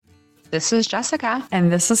This is Jessica.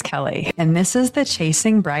 And this is Kelly. And this is the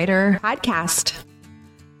Chasing Brighter podcast.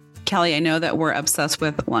 Kelly, I know that we're obsessed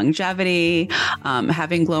with longevity,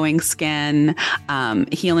 having glowing skin,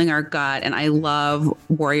 healing our gut, and I love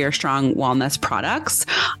Warrior Strong wellness products.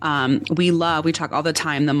 We talk all the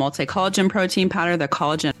time, the multi-collagen protein powder, the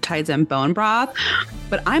collagen peptides and bone broth,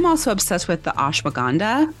 but I'm also obsessed with the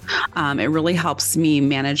ashwagandha. It really helps me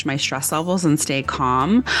manage my stress levels and stay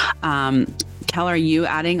calm. Kelly, are you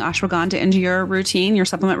adding ashwagandha into your routine, your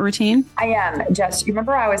supplement routine? I am. Jess, you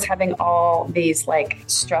remember I was having all these this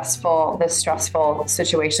stressful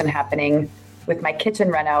situation happening with my kitchen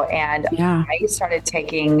reno, and I started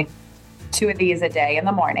taking 2 of these a day in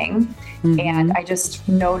the morning. And I just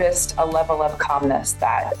noticed a level of calmness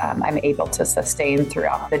that I'm able to sustain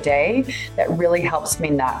throughout the day that really helps me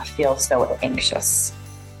not feel so anxious.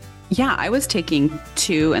 Yeah, I was taking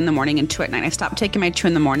 2 in the morning and 2 at night. I stopped taking my 2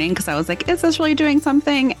 in the morning because I was like, is this really doing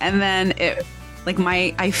something? And then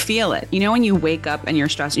I feel it. You know, when you wake up and you're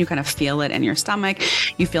stressed, you kind of feel it in your stomach,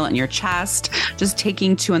 you feel it in your chest. Just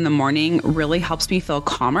taking 2 in the morning really helps me feel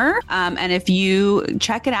calmer. And if you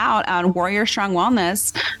check it out on Warrior Strong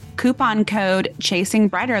Wellness, coupon code Chasing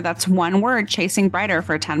Brighter, that's one word, Chasing Brighter,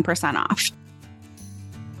 for 10% off.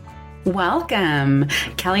 Welcome.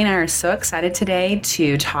 Kelly and I are so excited today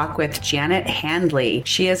to talk with Janet Handley.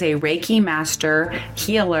 She is a Reiki master,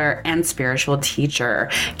 healer, and spiritual teacher.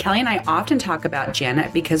 Kelly and I often talk about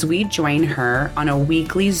Janet because we join her on a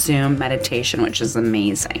weekly Zoom meditation, which is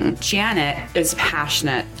amazing. Janet is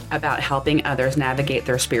passionate about helping others navigate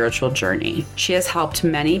their spiritual journey. She has helped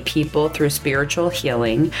many people through spiritual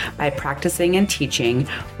healing by practicing and teaching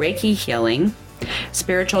Reiki healing,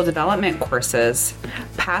 spiritual development courses,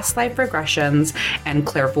 past life regressions, and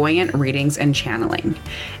clairvoyant readings and channeling.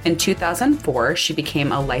 In 2004, she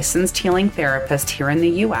became a licensed healing therapist here in the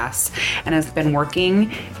U.S. and has been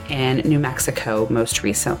working in New Mexico most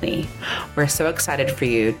recently. We're so excited for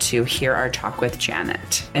you to hear our talk with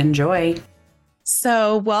Janet. Enjoy.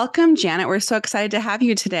 So welcome, Janet. We're so excited to have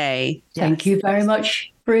you today. Thank you very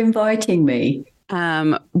much for inviting me.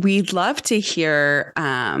 We'd love to hear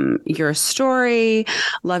your story,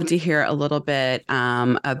 love to hear a little bit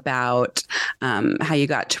about how you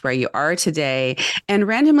got to where you are today. And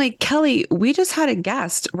randomly, Kelly, we just had a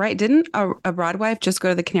guest, right? Didn't a broadwife just go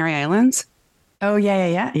to the Canary Islands? Oh,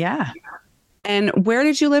 yeah. And where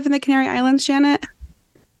did you live in the Canary Islands, Janet?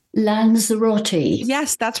 Lanzarote.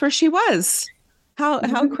 Yes, that's where she was.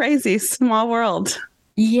 How crazy, small world.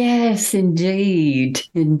 Yes, indeed.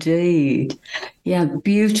 Yeah,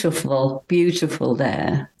 beautiful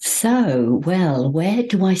there. So, well, where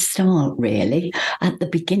do I start really? At the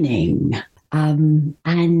beginning. And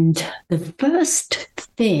the first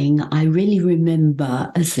thing I really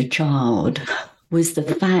remember as a child was the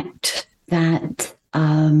fact that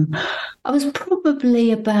I was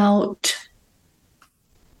probably about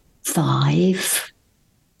 4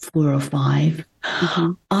 or 5.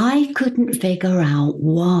 Mm-hmm. I couldn't figure out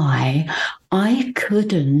why I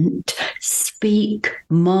couldn't speak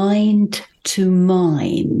mind to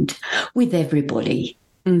mind with everybody.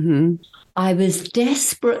 Mm-hmm. I was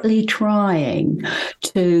desperately trying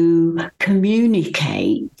to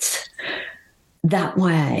communicate that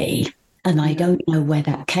way. And I don't know where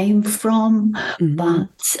that came from,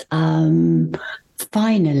 but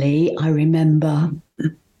finally I remember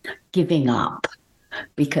giving up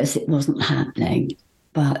because it wasn't happening.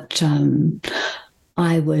 But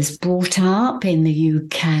I was brought up in the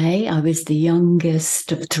UK. I was the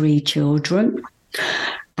youngest of 3 children.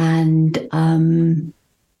 And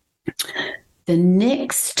the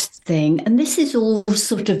next thing, and this is all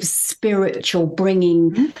sort of spiritual,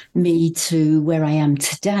 bringing me to where I am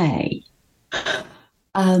today.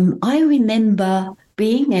 I remember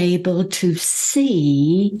being able to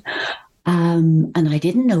see, and I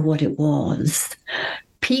didn't know what it was,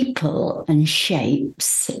 people and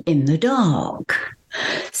shapes in the dark.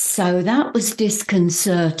 So that was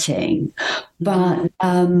disconcerting. But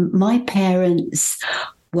my parents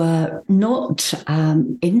were not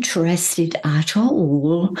interested at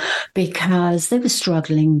all because they were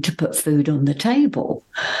struggling to put food on the table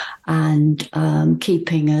and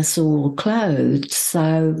keeping us all clothed.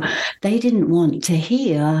 So they didn't want to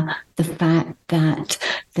hear the fact that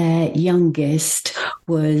their youngest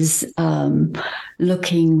was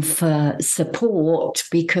looking for support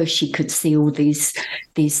because she could see all these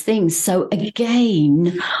things. So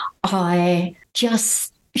again, I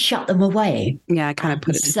just shut them away. Yeah, I kind of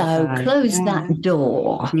put it so close that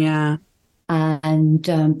door. Yeah. And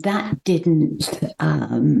that didn't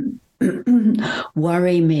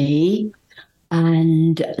worry me.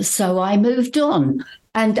 And so I moved on.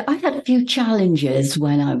 And I had a few challenges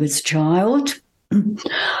when I was a child.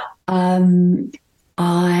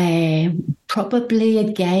 I probably,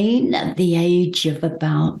 again, at the age of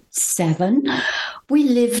about 7, we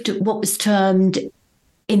lived what was termed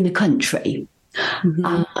in the country.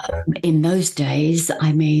 In those days,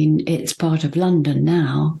 I mean, it's part of London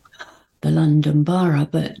now, the London Borough,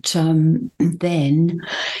 but then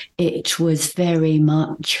it was very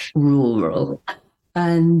much rural.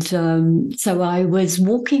 And so I was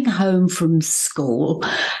walking home from school.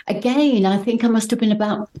 Again, I think I must have been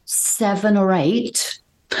about 7 or 8.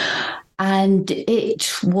 And it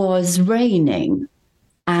was raining.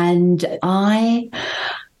 And I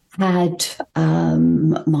had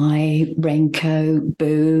my raincoat,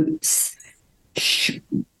 boots,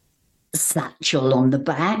 satchel on the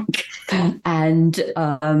back. And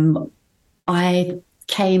I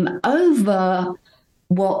came over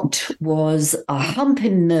what was a hump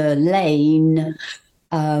in the lane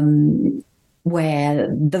where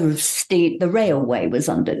the railway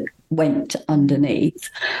went underneath.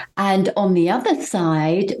 And on the other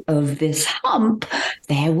side of this hump,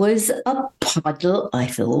 there was a puddle, I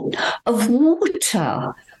thought, of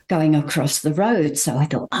water going across the road. So I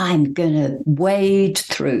thought, I'm going to wade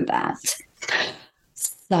through that.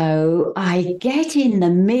 So I get in the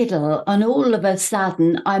middle, and all of a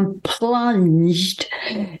sudden I'm plunged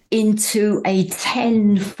into a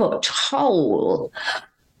 10-foot hole.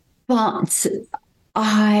 But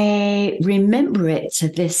I remember it to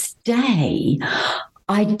this day.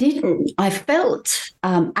 I felt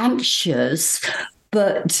anxious,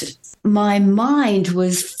 but my mind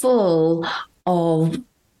was full of,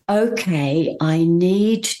 okay, I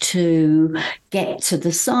need to get to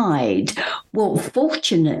the side. Well,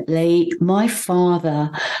 fortunately, my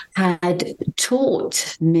father had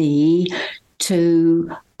taught me to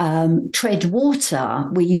tread water.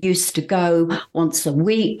 We used to go once a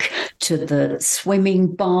week to the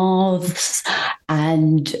swimming baths,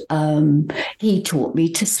 and he taught me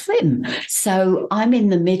to swim. So I'm in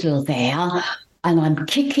the middle there, and I'm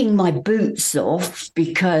kicking my boots off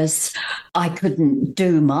because I couldn't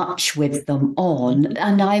do much with them on,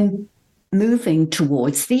 and I'm moving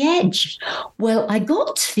towards the edge. Well, I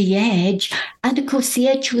got to the edge, and of course the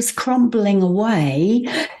edge was crumbling away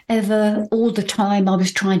all the time I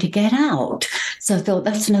was trying to get out. So I thought,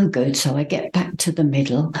 that's no good. So I get back to the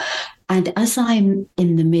middle. And as I'm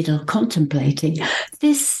in the middle contemplating,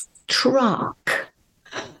 this truck,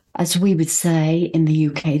 as we would say in the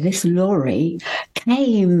UK, this lorry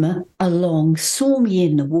came along, saw me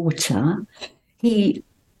in the water. He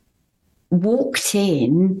walked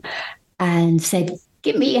in and said,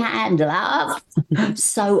 "Give me your hand, love."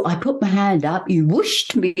 So I put my hand up. He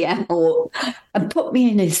whooshed me out and put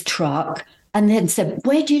me in his truck and then said,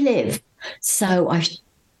 "Where do you live?" So I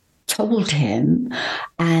told him,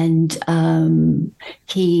 and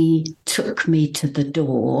he took me to the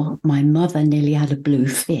door. My mother nearly had a blue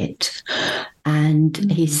fit. And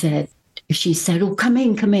she said, "Oh, come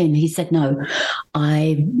in, come in." He said, "No,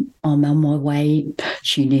 I'm on my way.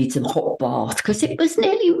 She needs a hot bath," because it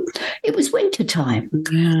was winter time.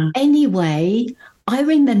 Yeah. Anyway, I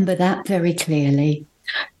remember that very clearly.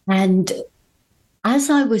 And as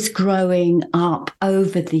I was growing up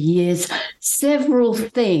over the years, several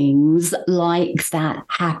things like that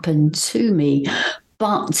happened to me.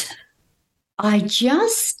 But I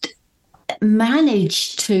just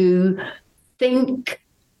managed to think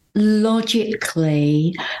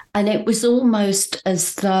logically, and it was almost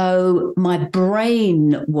as though my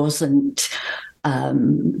brain wasn't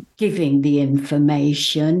giving the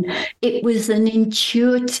information. It was an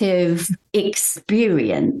intuitive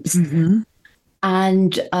experience.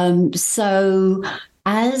 And so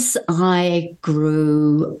as I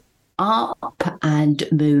grew up and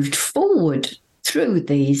moved forward through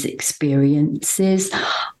these experiences,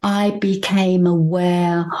 I became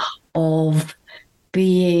aware of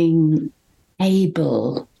being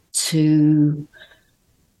able to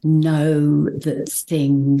know that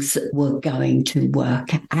things were going to work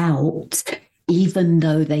out, even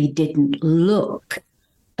though they didn't look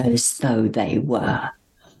as though they were.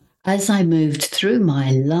 As I moved through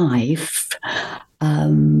my life,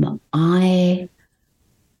 I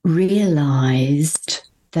realized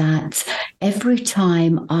that every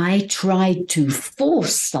time I tried to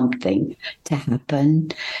force something to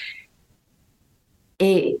happen,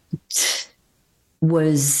 it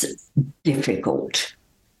was difficult.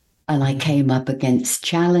 And I came up against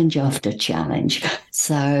challenge after challenge.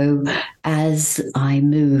 So as I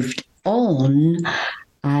moved on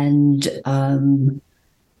and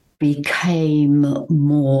became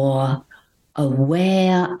more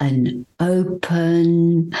aware and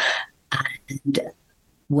open and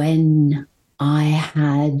when I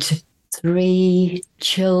had 3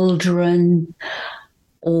 children,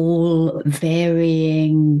 all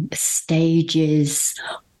varying stages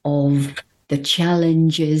of the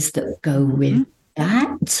challenges that go with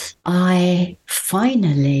that, I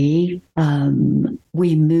finally,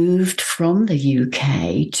 we moved from the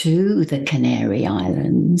UK to the Canary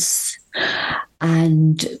Islands,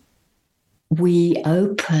 and we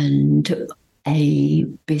opened a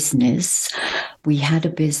business. We had a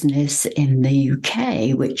business in the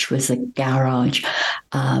UK, which was a garage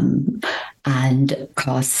and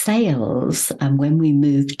car sales. And when we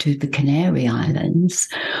moved to the Canary Islands,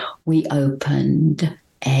 we opened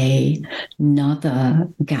another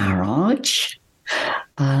garage,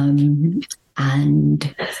 and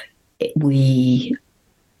we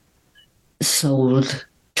sold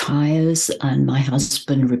tires, and my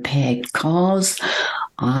husband repaired cars.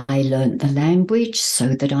 I learned the language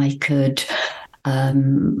so that I could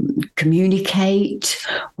communicate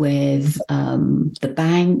with the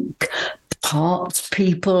bank, parts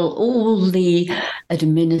people, all the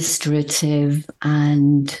administrative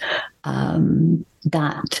and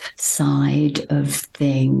that side of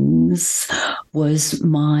things was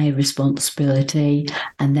my responsibility.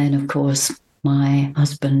 And then, of course, my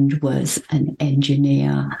husband was an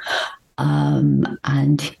engineer,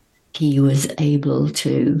 and he was able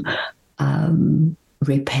to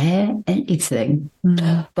repair anything.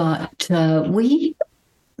 But we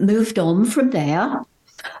moved on from there.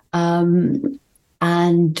 And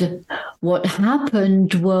what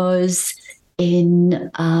happened was in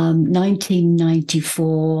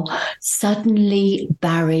 1994, suddenly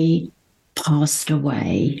Barry passed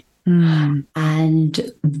away.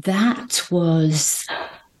 And that was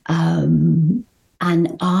an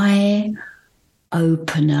eye-opener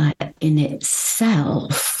in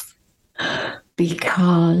itself,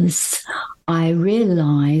 because I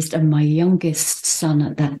realized, and my youngest son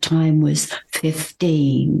at that time was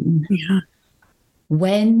 15. Yeah.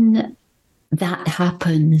 When that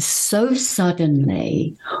happened so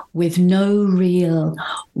suddenly with no real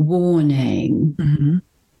warning,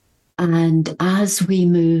 and as we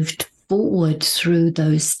moved forward through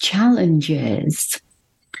those challenges,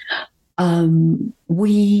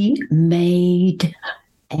 we made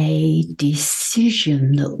a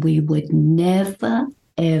decision that we would never,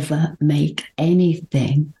 ever make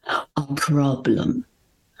anything a problem.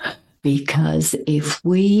 Because if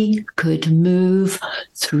we could move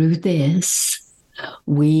through this,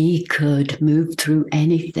 we could move through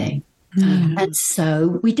anything. And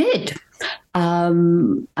so we did.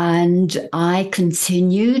 And I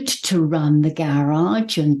continued to run the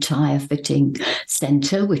garage and tire fitting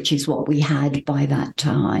center, which is what we had by that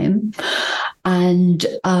time. And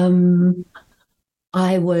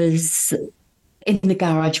I was in the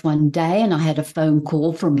garage one day and I had a phone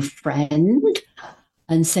call from a friend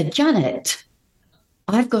and said, Janet,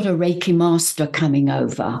 I've got a Reiki master coming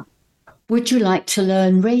over. Would you like to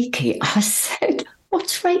learn Reiki? I said,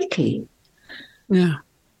 what's Reiki? Yeah.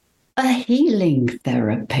 A healing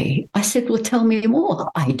therapy. I said, well, tell me more.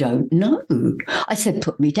 I don't know. I said,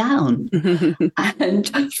 put me down.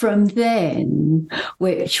 And from then,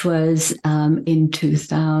 which was in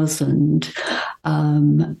 2000,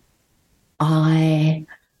 I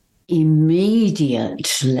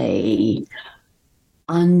immediately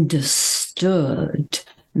understood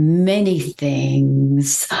many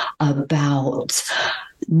things about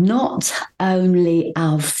not only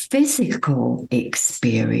our physical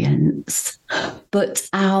experience, but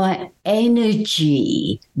our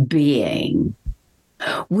energy being.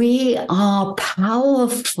 We are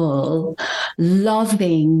powerful,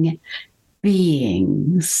 loving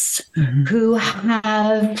beings who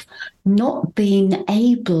have not been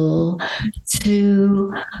able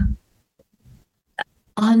to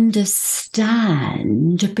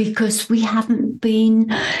understand because we haven't been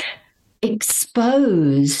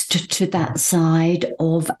exposed to that side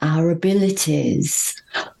of our abilities.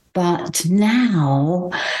 But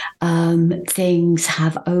now things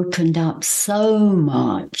have opened up so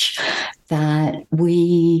much that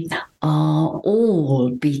we are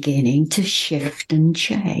all beginning to shift and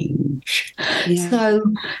change. Yeah.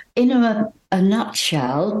 So in a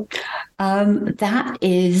nutshell, that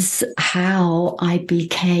is how I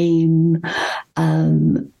became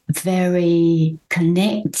very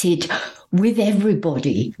connected with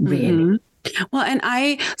everybody, really. Well, and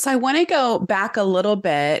I want to go back a little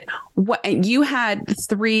bit. You had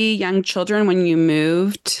 3 young children when you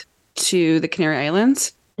moved to the Canary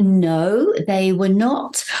Islands? No, they were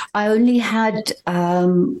not. I only had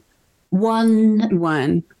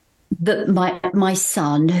one. That my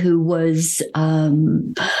son, who was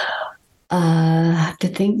I have to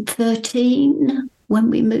think 13 when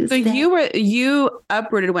we moved So there. you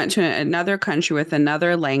uprooted, went to another country with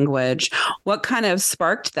another language. What kind of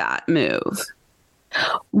sparked that move?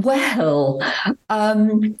 Well,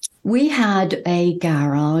 we had a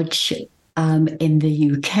garage in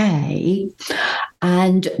the UK,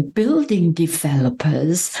 and building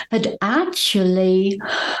developers had actually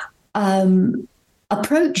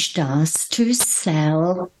approached us to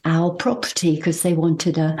sell our property because they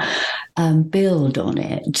wanted to build on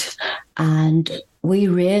it. And we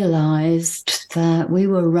realized that we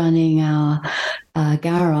were running our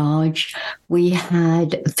garage. We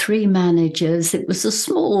had 3 managers. It was a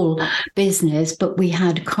small business, but we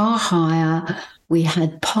had car hire, we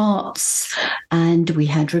had parts, and we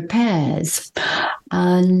had repairs.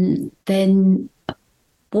 And then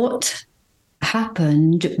what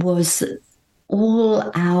happened was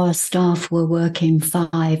all our staff were working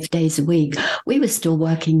 5 days a week. We were still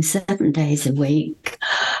working 7 days a week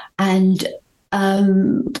and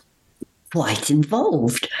quite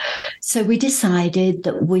involved. So we decided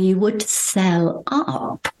that we would sell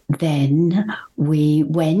up. Then we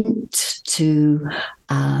went to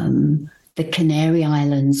the Canary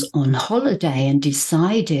Islands on holiday and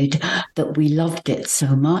decided that we loved it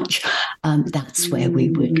so much, that's where we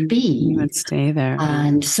would be. You would stay there.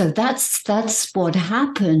 And so that's what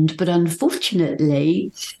happened. But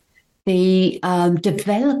unfortunately, the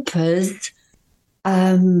developers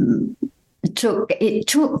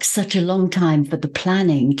took such a long time for the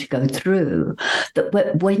planning to go through that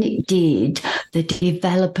when it did, the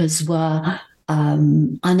developers were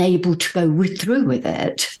unable to go through with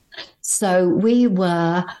it. So we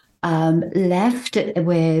were left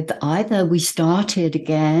with either we started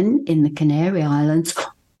again in the Canary Islands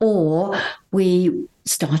or we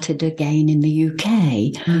started again in the UK.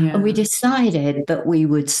 Yeah. And we decided that we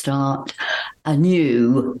would start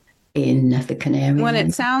anew in the Canary Islands. When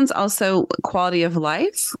it sounds also quality of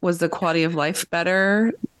life, was the quality of life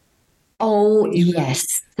better? Oh,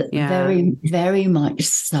 yes, yeah. Very, very much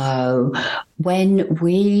so. When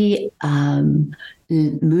we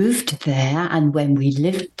moved there and when we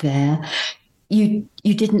lived there, you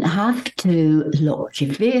didn't have to lock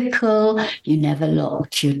your vehicle. You never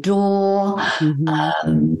locked your door.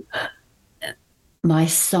 Mm-hmm. My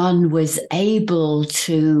son was able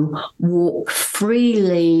to walk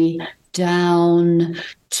freely down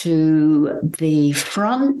to the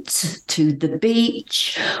front, to the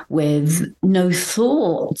beach, with no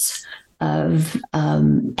thought of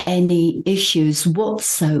any issues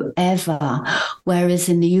whatsoever. Whereas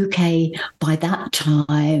in the UK, by that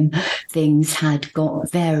time, things had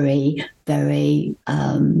got very, very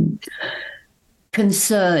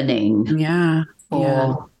concerning. Yeah.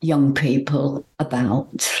 For young people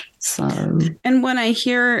about. So, and when I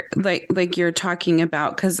hear like you're talking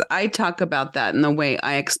about, because I talk about that in the way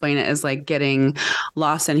I explain it is like getting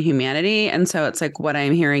lost in humanity. And so it's like what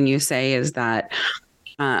I'm hearing you say is that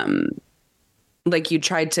like you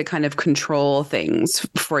tried to kind of control things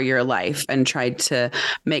for your life and tried to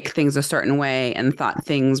make things a certain way and thought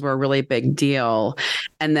things were a really big deal.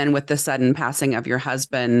 And then with the sudden passing of your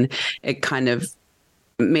husband, it kind of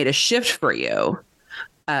made a shift for you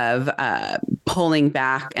of pulling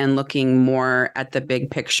back and looking more at the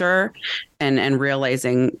big picture and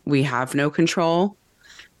realizing we have no control.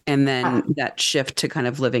 And then that shift to kind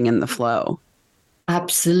of living in the flow.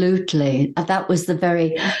 Absolutely. That was the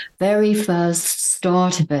very, very first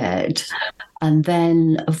start of it. And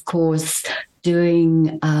then, of course,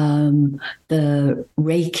 doing the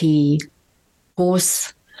Reiki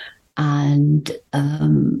course and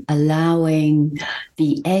allowing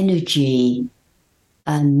the energy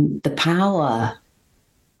and the power.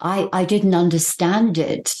 I didn't understand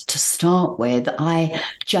it to start with. I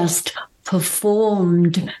just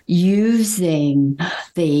performed using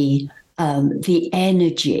the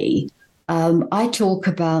energy. I talk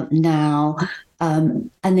about now an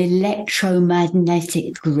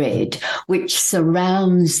electromagnetic grid which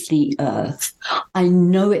surrounds the earth. I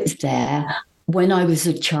know it's there. When I was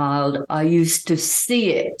a child, I used to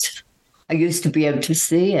see it. I used to be able to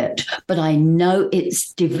see it, but I know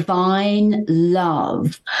it's divine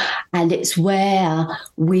love, and it's where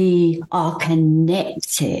we are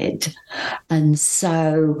connected. And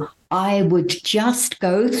so I would just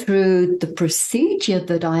go through the procedure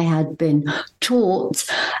that I had been taught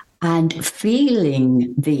and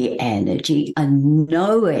feeling the energy and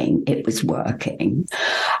knowing it was working.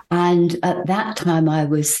 And at that time, I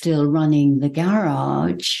was still running the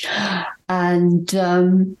garage,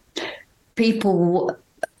 and people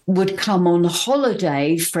would come on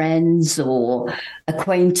holiday, friends or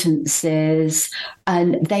acquaintances,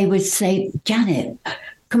 and they would say, Janet,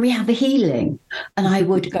 can we have a healing? And I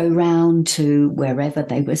would go round to wherever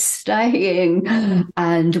they were staying,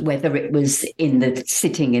 and whether it was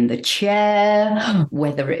sitting in the chair,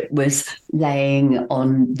 whether it was laying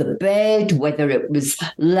on the bed, whether it was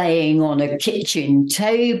laying on a kitchen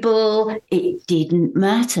table, it didn't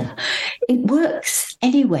matter. It works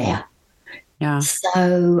anywhere. Yeah.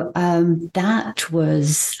 So that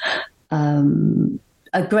was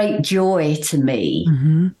a great joy to me.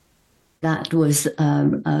 Mm-hmm. That was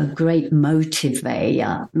a great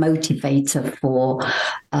motivator for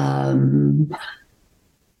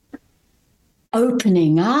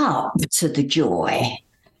opening up to the joy.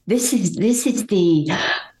 This is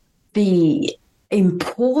the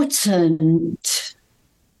important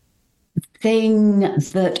thing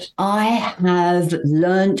that I have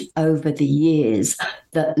learned over the years,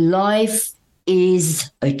 that life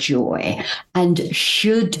is a joy and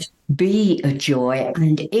should be a joy.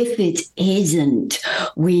 And if it isn't,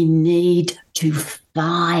 we need to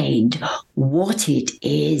find what it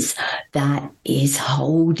is that is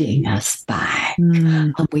holding us back.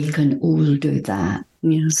 And we can all do that.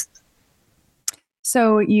 Yes.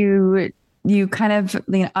 So you kind of,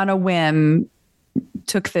 on a whim,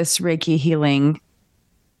 took this Reiki healing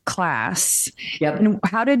class. Yep. And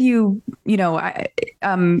how did you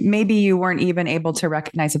maybe you weren't even able to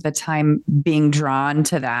recognize at the time being drawn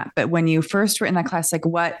to that, but when you first were in that class, like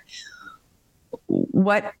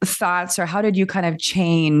what thoughts, or how did you kind of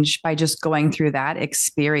change by just going through that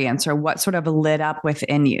experience, or what sort of lit up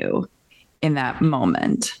within you in that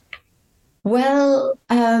moment? Well,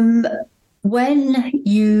 when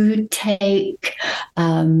you take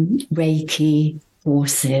Reiki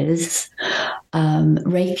courses,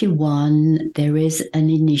 Reiki 1, there is an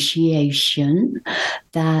initiation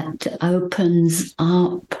that opens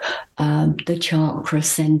up the chakra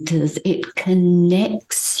centers. It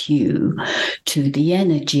connects you to the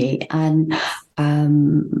energy. And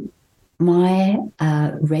my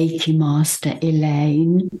Reiki master,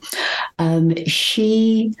 Elaine,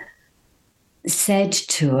 she said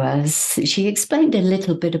to us, she explained a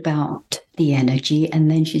little bit about the energy, and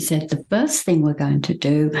then she said, the first thing we're going to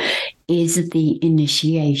do is the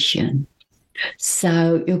initiation.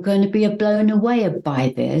 So you're going to be blown away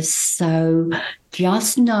by this. So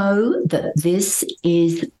just know that this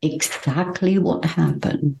is exactly what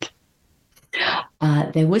happened.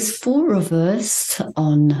 There was 4 of us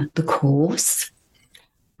on the course,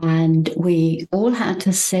 and we all had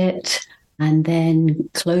to sit and then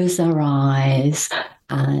close our eyes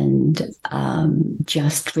and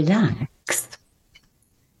just relax.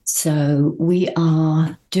 So we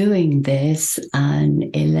are doing this, and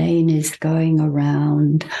Elaine is going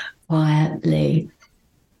around quietly,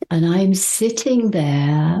 and I'm sitting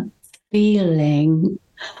there feeling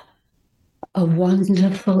a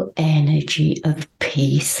wonderful energy of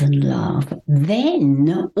peace and love.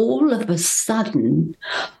 Then all of a sudden,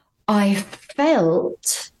 I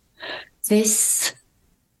felt this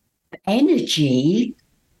energy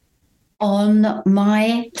on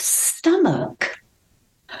my stomach.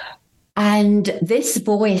 And this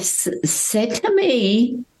voice said to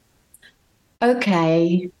me,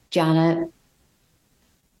 okay, Janet,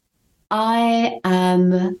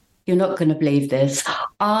 you're not going to believe this.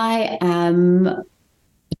 Do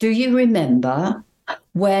you remember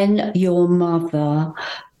when your mother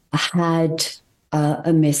had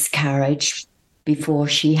a miscarriage before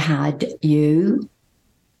she had you?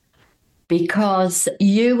 Because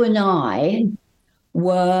you and I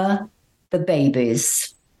were the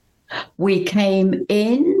babies. We came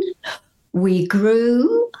in, we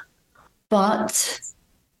grew, but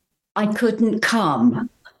I couldn't come.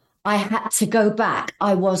 I had to go back.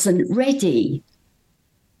 I wasn't ready.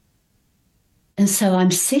 And so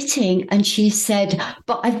I'm sitting, and she said,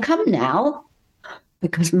 but I've come now,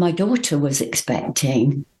 because my daughter was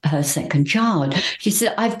expecting her second child. She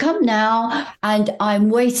said, I've come now, and I'm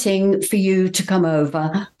waiting for you to come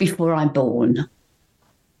over before I'm born.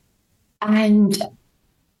 And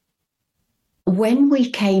when we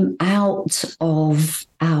came out of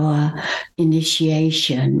our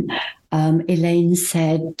initiation, Elaine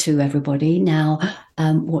said to everybody, now,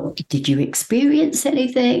 what did you experience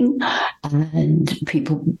anything? And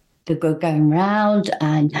people were going around,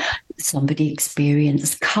 and somebody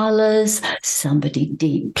experienced colors, somebody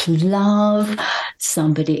deep love,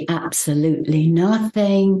 somebody absolutely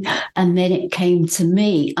nothing. And then it came to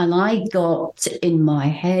me, and I got in my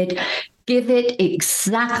head, give it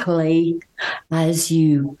exactly as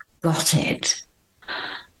you got it.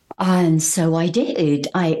 And so I did.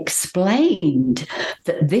 I explained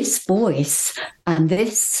that this voice and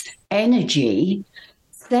this energy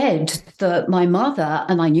said that my mother,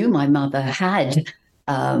 and I knew my mother had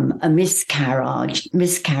a miscarriage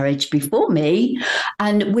before me,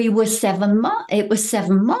 and we were 7 months. It was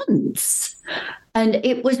 7 months, and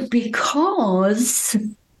it was because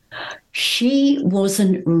she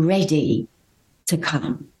wasn't ready to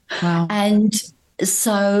come. Wow. And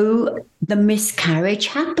so the miscarriage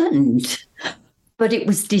happened. But it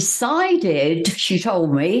was decided, she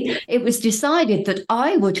told me, it was decided that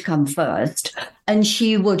I would come first and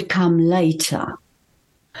she would come later.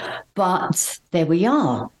 But there we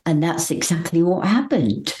are. And that's exactly what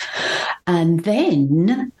happened. And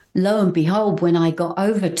then, lo and behold, when I got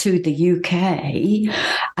over to the UK,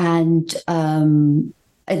 and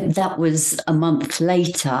that was a month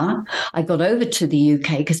later, I got over to the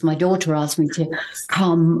UK because my daughter asked me to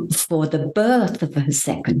come for the birth of her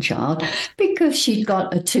second child because she'd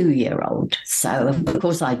got a 2-year-old. So of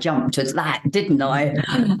course I jumped at that, didn't I?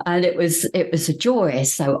 And it was a joy.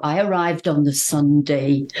 So I arrived on the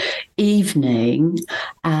Sunday evening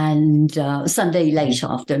and Sunday late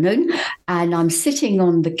afternoon, and I'm sitting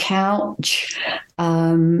on the couch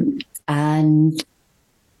and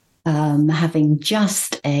having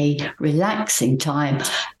just a relaxing time.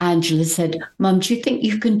 Angela said, Mum, do you think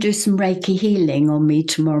you can do some Reiki healing on me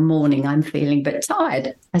tomorrow morning? I'm feeling a bit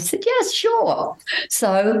tired. I said, yes, sure.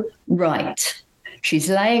 So, right. She's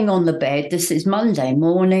laying on the bed. This is Monday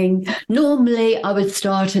morning. Normally, I would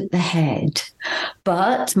start at the head,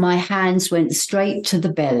 but my hands went straight to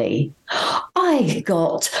the belly. I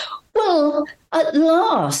got, well, at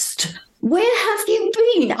last, where have you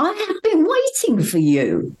been? I have been waiting for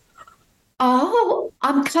you. Oh,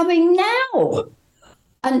 I'm coming now.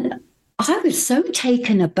 And I was so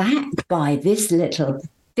taken aback by this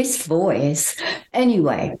voice.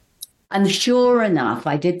 Anyway, and sure enough,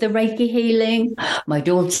 I did the Reiki healing. My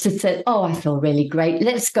daughter said, oh, I feel really great.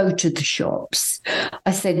 Let's go to the shops. I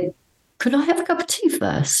said, could I have a cup of tea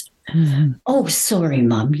first? Mm-hmm. Oh, sorry,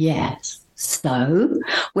 Mum. Yes. So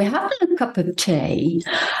we're having a cup of tea,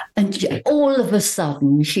 and all of a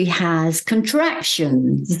sudden she has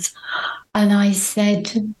contractions. And I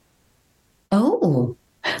said, oh,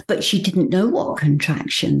 but she didn't know what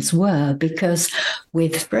contractions were because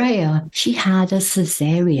with Freya, she had a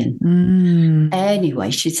cesarean. Mm.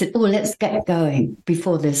 Anyway, she said, oh, let's get going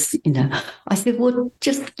before this, I said, well,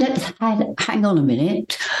 just let's hang on a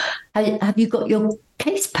minute. Have you got your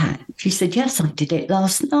case pack? She said, yes, I did it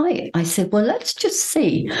last night. I said, well, let's just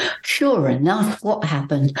see. Sure enough, what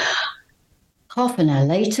happened? Half an hour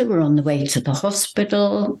later, we're on the way to the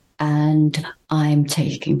hospital and I'm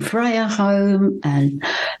taking Freya home. And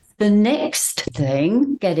the next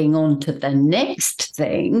thing, getting on to the next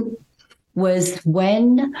thing, was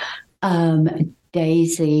when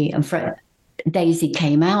Daisy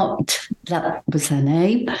came out. That was her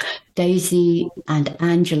name. Daisy and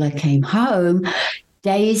Angela came home.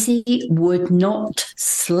 Daisy would not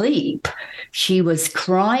sleep. She was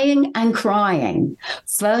crying and crying.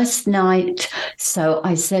 First night, so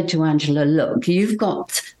I said to Angela, look, you've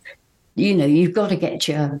got to get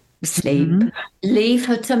your sleep. Mm-hmm. Leave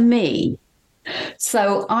her to me.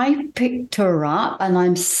 So I picked her up and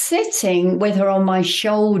I'm sitting with her on my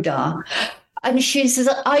shoulder. And she says,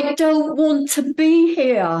 I don't want to be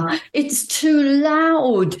here. It's too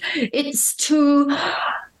loud.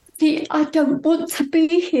 I don't want to be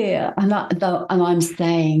here. And I'm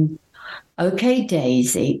saying, okay,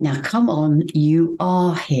 Daisy, now come on, you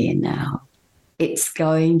are here now. It's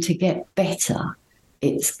going to get better.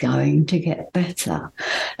 It's going to get better.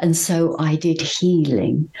 And so I did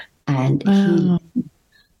healing and healing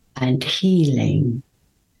and healing.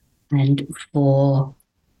 And for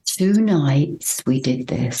 2 nights we did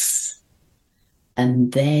this.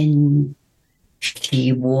 And then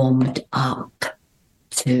she warmed up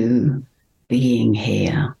to being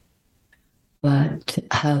here. But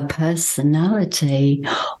her personality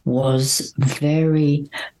was very,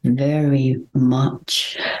 very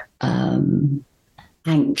much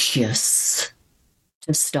anxious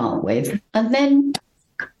to start with. And then,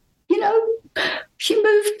 she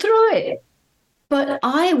moved through it. But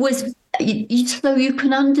I was, so you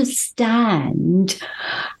can understand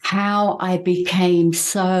how I became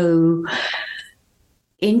so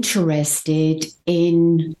interested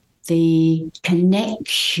in the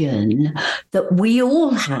connection that we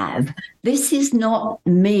all have. This is not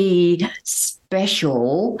me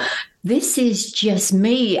special. This is just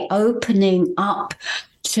me opening up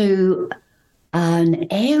to an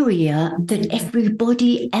area that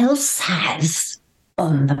everybody else has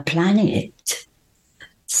on the planet.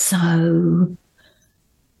 So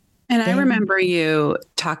And I remember you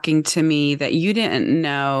talking to me that you didn't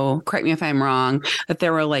know, correct me if I'm wrong, that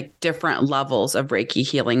there were like different levels of Reiki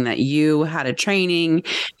healing, that you had a training,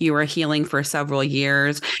 you were healing for several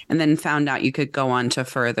years, and then found out you could go on to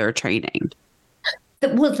further training.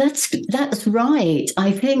 Well, that's right.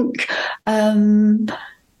 I think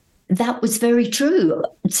that was very true.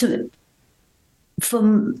 So,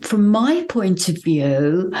 from my point of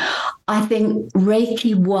view, I think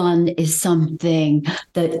Reiki 1 is something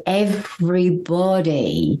that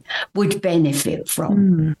everybody would benefit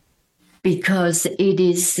from because it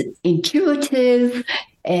is intuitive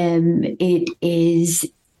and it is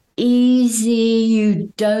easy.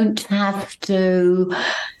 You don't have to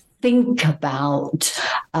think about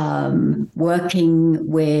working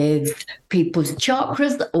with people's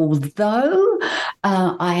chakras, although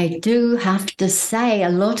I do have to say a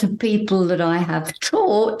lot of people that I have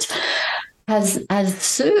taught, as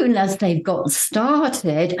soon as they've got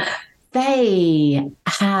started, they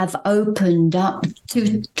have opened up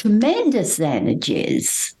to tremendous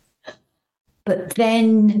energies. But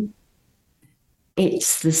then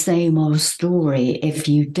it's the same old story. If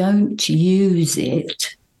you don't use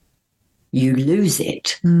it, you lose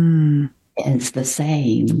it. It's the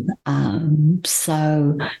same.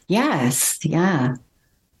 So, yes, yeah.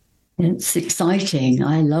 It's exciting.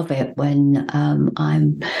 I love it when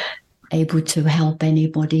I'm able to help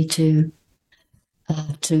anybody to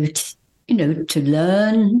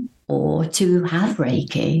learn or to have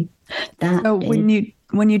Reiki. So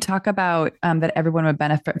when you talk about that everyone would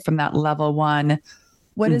benefit from that level 1,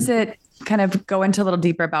 what is it? Kind of go into a little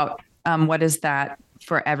deeper about what is that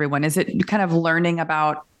for everyone? Is it kind of learning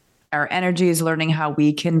about our energies, learning how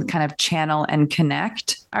we can kind of channel and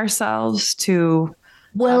connect ourselves to?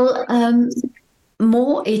 Well,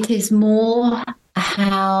 it is more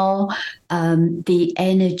how the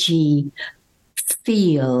energy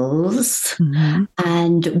feels,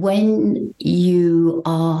 and when you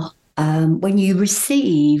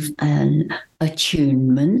receive an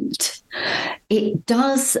attunement, it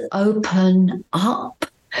does open up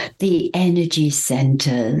the energy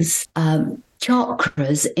centers,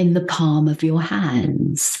 chakras in the palm of your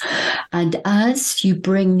hands. And as you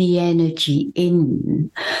bring the energy in,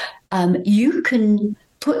 you can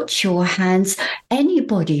put your hands,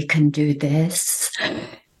 anybody can do this.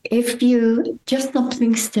 If you, just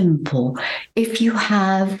something simple, if you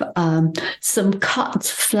have some cut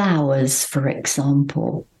flowers, for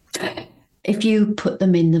example, if you put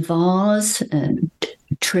them in the vase and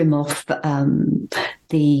trim off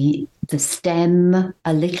the stem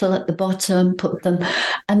a little at the bottom, put them,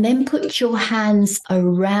 and then put your hands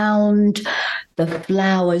around the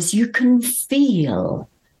flowers, you can feel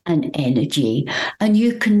an energy and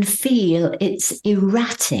you can feel it's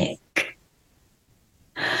erratic.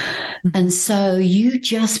 And so you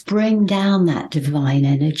just bring down that divine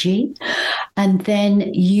energy and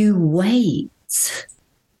then you wait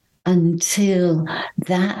until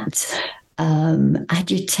that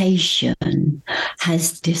agitation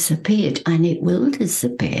has disappeared, and it will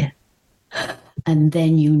disappear. And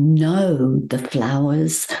then you know the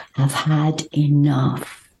flowers have had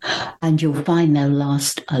enough, and you'll find they'll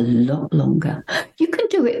last a lot longer. You can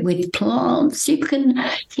do it with plants. You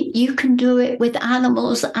can do it with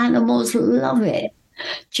animals. Animals love it.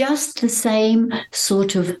 Just the same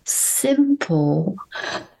sort of simple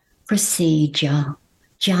procedure.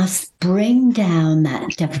 Just bring down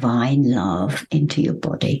that divine love into your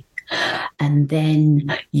body and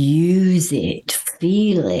then use it,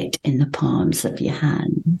 feel it in the palms of your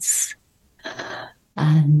hands.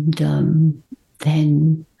 And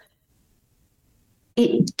then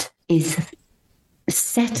it is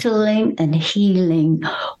settling and healing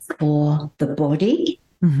for the body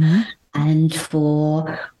and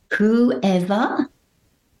for whoever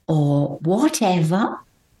or whatever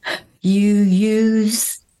you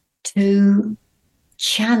use to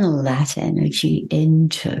channel that energy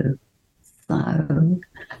into. So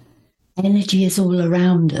energy is all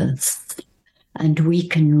around us and we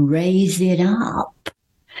can raise it up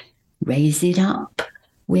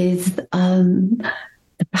with the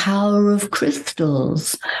power of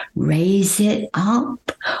crystals, raise it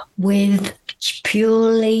up with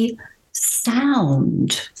purely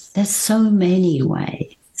sound. There's so many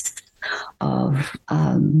ways of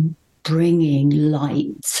bringing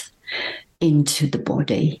light into the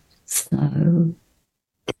body. So,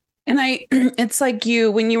 and it's like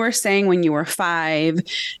when you were saying when you were 5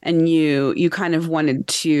 and you kind of wanted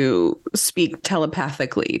to speak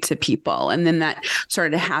telepathically to people, and then that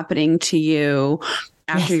started happening to you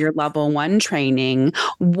after your level 1 training.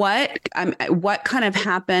 What kind of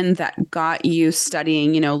happened that got you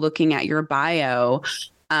studying, looking at your bio,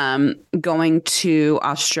 going to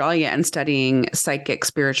Australia and studying psychic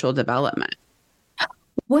spiritual development?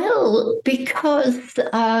 Well, because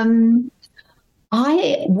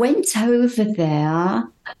I went over there,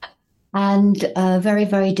 and a very,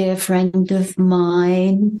 very dear friend of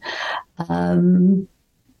mine,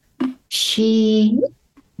 she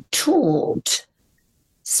taught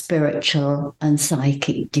spiritual and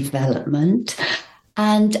psychic development.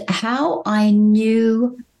 And how I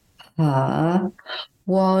knew her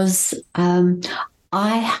was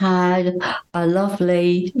I had a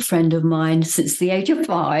lovely friend of mine since the age of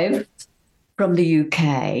 5 from the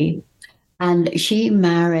UK. And she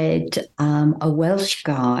married a Welsh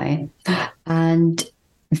guy. And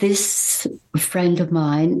this friend of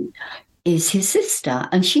mine is his sister.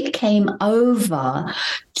 And she came over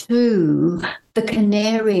to the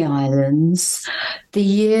Canary Islands the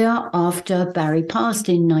year after Barry passed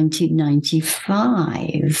in 1995.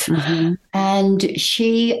 Mm-hmm. And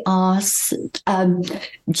she asked,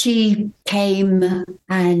 she came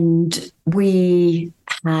and we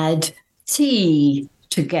had tea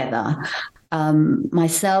together.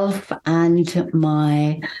 Myself and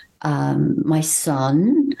my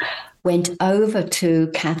son went over to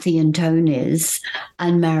Kathy and Tony's,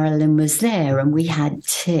 and Marilyn was there, and we had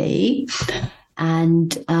tea.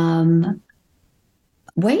 And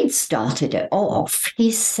Wade started it off.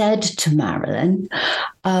 He said to Marilyn,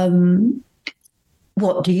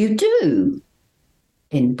 "What do you do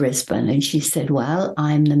in Brisbane?" And she said, "Well,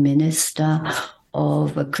 I'm the minister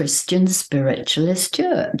of a Christian spiritualist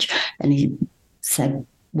church." And he said,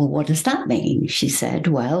 "Well, what does that mean?" She said,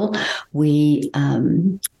 "Well, we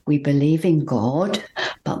believe in God,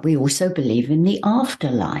 but we also believe in the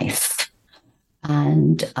afterlife,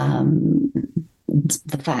 and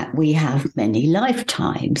the fact we have many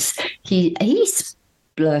lifetimes." He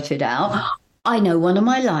blurted out, "I know one of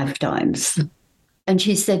my lifetimes." And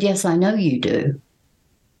she said, "Yes, I know you do."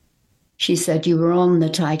 She said, "You were on the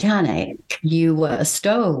Titanic, you were a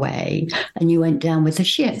stowaway, and you went down with the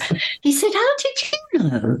ship." He said, "How did you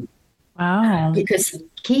know?" Wow. Because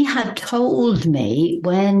he had told me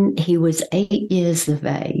when he was 8 years of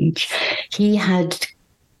age, he had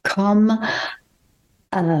come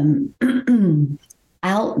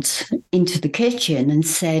out into the kitchen and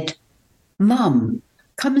said, "Mum,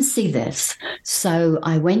 come and see this." So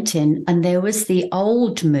I went in, and there was the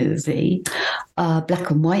old movie,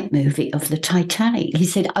 black and white movie of the Titanic. He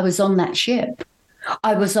said, "I was on that ship.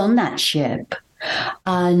 I was on that ship."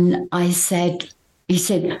 And he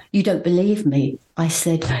said, "You don't believe me?" I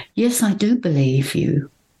said, "Yes, I do believe you,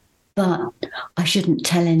 but I shouldn't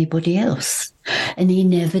tell anybody else." And he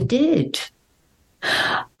never did.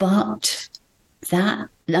 But that,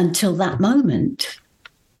 until that moment.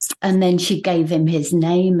 And then she gave him his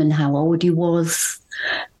name and how old he was.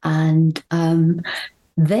 And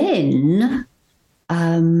then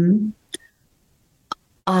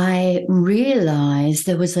I realized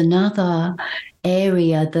there was another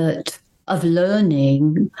area of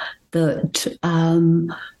learning that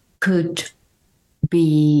could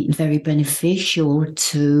be very beneficial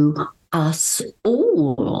to us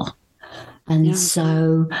all. And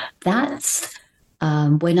so that's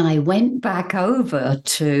when I went back over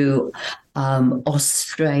to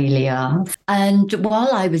Australia. And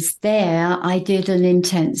while I was there, I did an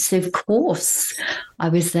intensive course. I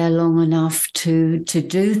was there long enough to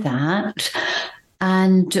do that.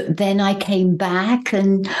 And then I came back,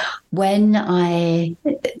 and when I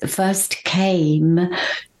first came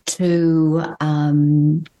to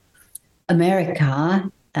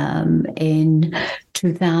America in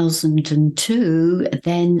 2002,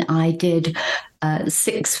 then I did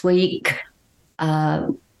 6-week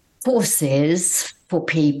courses for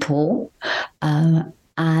people, and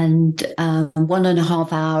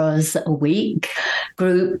 1.5 hours a week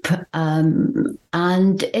group,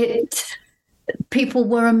 and people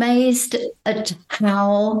were amazed at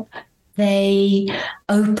how they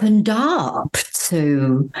opened up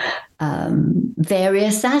to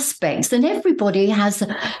various aspects, and everybody has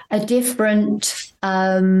a different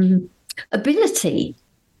ability,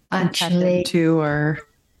 actually.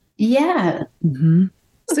 Yeah. Mm-hmm.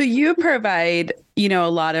 So you provide, a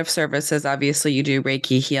lot of services. Obviously, you do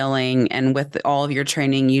Reiki healing, and with all of your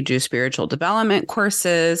training, you do spiritual development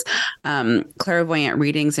courses, clairvoyant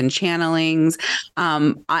readings and channelings.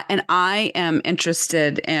 I am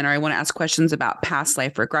interested in, or I want to ask questions about past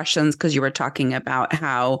life regressions, because you were talking about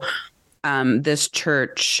how this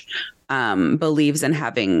church believes in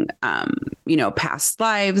having, past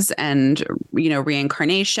lives and,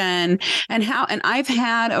 reincarnation, and I've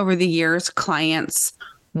had over the years clients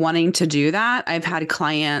wanting to do that. I've had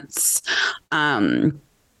clients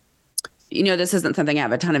this isn't something I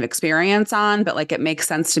have a ton of experience on, but like it makes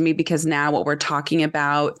sense to me because now what we're talking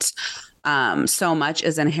about so much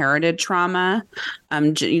is inherited trauma,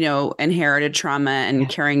 inherited trauma and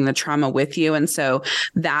carrying the trauma with you. And so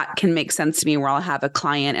that can make sense to me where I'll have a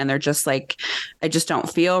client and they're just like, I just don't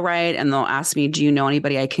feel right. And they'll ask me, do you know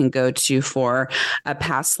anybody I can go to for a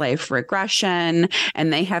past life regression?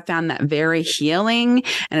 And they have found that very healing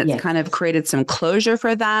and it's kind of created some closure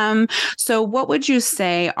for them. So what would you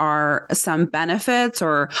say are some benefits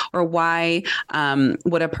or why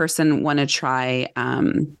would a person want to try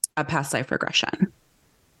a past life regression?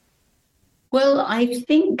 Well, I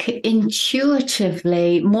think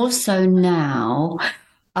intuitively, more so now,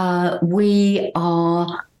 we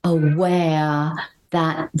are aware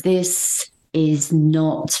that this is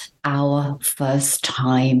not our first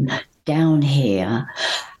time down here.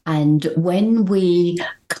 And when we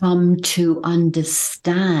come to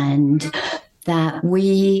understand that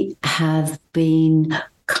we have been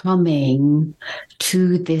coming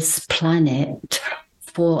to this planet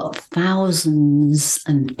for thousands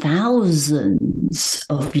and thousands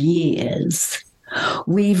of years,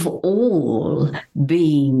 we've all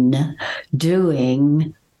been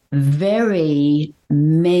doing very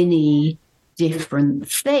many different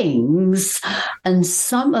things, and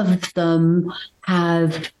some of them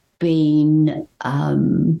have been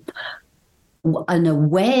an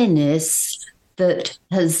awareness that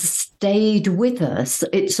has stayed with us.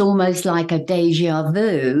 It's almost like a deja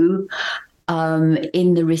vu.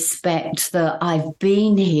 In the respect that I've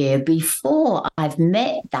been here before, I've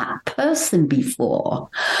met that person before.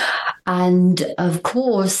 And of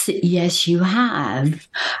course, yes, you have.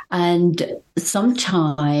 And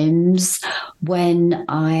sometimes when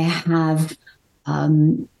I have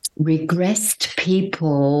regressed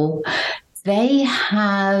people, they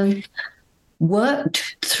have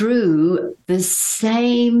worked through the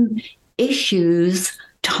same issues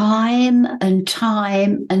time and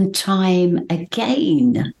time and time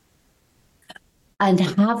again, and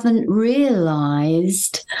haven't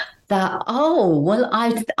realized that,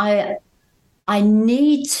 I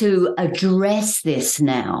need to address this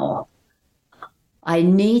now. I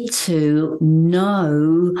need to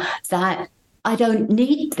know that I don't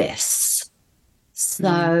need this.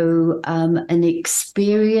 So an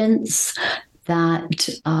experience that,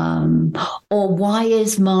 or why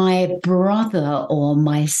is my brother or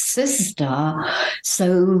my sister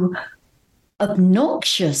so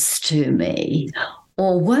obnoxious to me?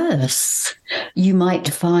 Or worse, you might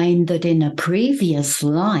find that in a previous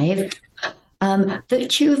life,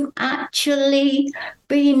 that you've actually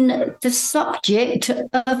been the subject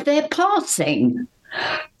of their passing.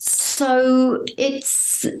 So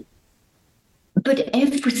but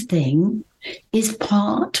everything is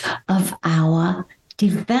part of our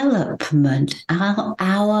development,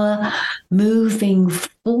 our moving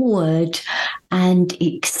forward and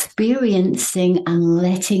experiencing and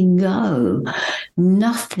letting go.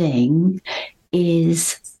 Nothing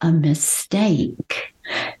is a mistake.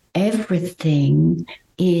 Everything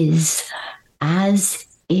is as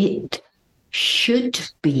it should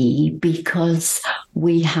be, because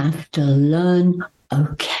we have to learn,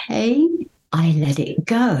 okay, I let it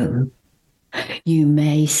go. You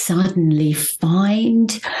may suddenly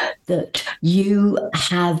find that you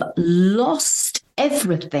have lost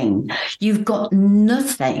everything. You've got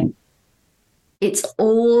nothing. It's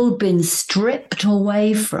all been stripped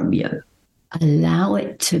away from you. Allow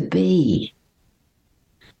it to be,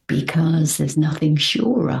 because there's nothing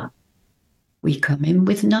surer. We come in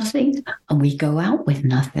with nothing and we go out with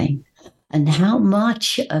nothing. And how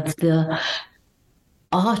much of the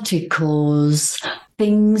articles,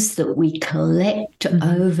 things that we collect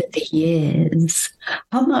over the years,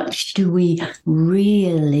 how much do we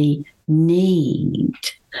really need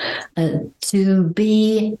to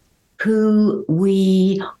be who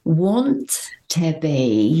we want to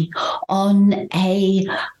be on a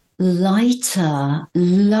lighter,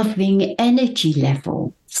 loving energy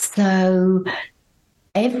level? So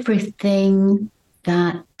everything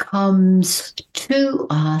that comes to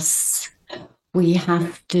us, we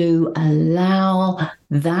have to allow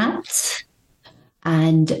that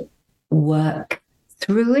and work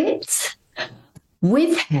through it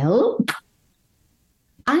with help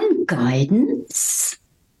and guidance.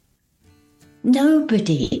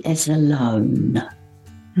 Nobody is alone.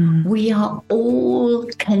 We are all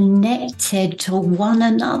connected to one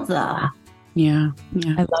another. Yeah.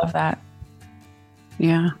 I love that.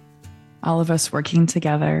 Yeah. All of us working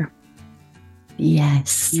together.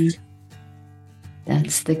 Yes.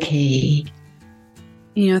 That's the key.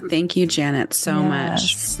 Thank you, Janet, so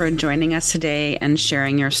much for joining us today and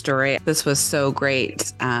sharing your story. This was so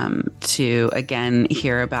great to, again,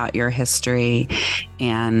 hear about your history.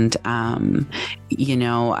 And,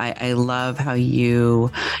 I love how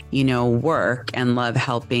you, work and love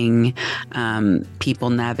helping people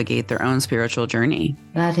navigate their own spiritual journey.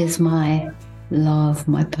 That is my love,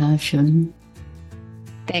 my passion.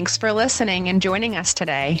 Thanks for listening and joining us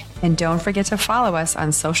today. And don't forget to follow us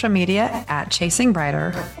on social media at Chasing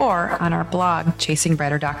Brighter or on our blog,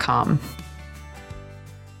 chasingbrighter.com.